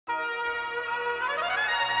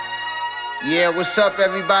Yeah, what's up,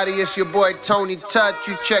 everybody? It's your boy Tony Touch.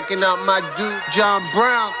 You checking out my dude John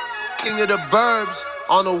Brown, king of the burbs,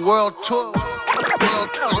 on a world tour.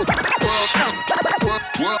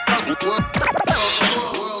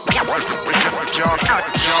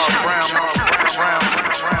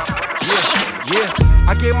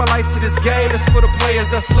 I gave my life to this game, it's for the players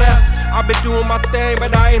that's left. I've been doing my thing,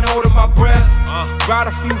 but I ain't holding my breath. Write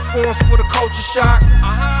a few forms for the culture shock.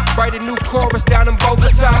 Write a new chorus down in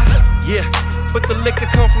Bogota. Yeah, but the liquor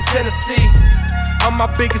come from Tennessee. I'm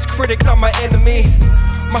my biggest critic, not my enemy.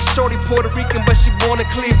 My shorty Puerto Rican, but she born in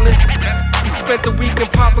Cleveland. We spent the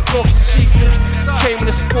weekend popping corks and chiefin'. Came in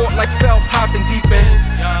the sport like Phelps, hopped in deep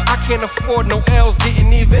ends. I can't afford no L's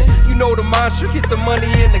getting even. You know the mantra, get the money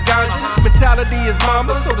in the ganja. Mentality is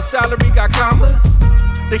mama, so the salary got commas.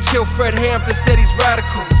 They killed Fred Hampton, said he's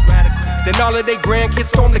radical. Then all of their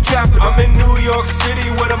grandkids stormed the Capitol. I'm in New York City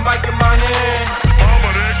with a mic in my hand.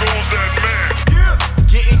 Mama, there goes that man.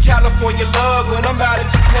 Getting California love when I'm out in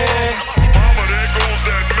Japan. Mama, there goes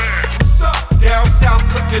that man. What's up? Down south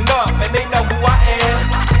cooking up, and they know who I am.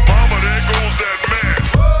 Mama, there goes that man.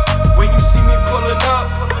 When you see me pulling up,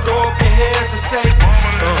 throw up your hands and say,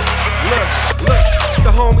 look,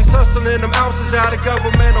 the homies hustling them ounces out of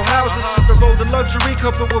governmental houses. They rolled the luxury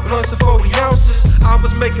covered with blunts of 40 ounces. I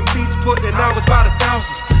was making beats, putting hours by the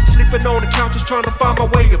thousands. Sleeping on the couches, trying to find my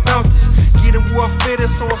way about this. Getting where I fit in,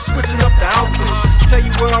 so I'm switching up the outfits. Tell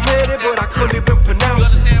you where I'm headed, but I couldn't even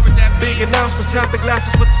pronounce it. Big announcements, tap the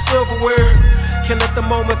glasses with the silverware. Can't let the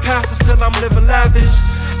moment pass us till I'm living lavish.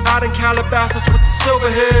 Out in Calabasas with the silver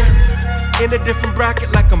hair. In a different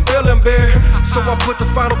bracket like I'm Bill and Bear. So I put the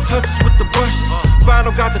final touches with the brushes.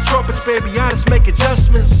 Vinyl got the trumpets, baby, I just make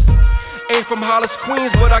adjustments. Ain't from Hollis,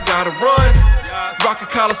 Queens, but I gotta run. Rock a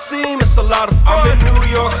Coliseum, it's a lot of fun. I'm in New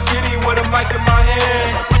York City with a mic in my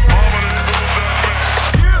hand.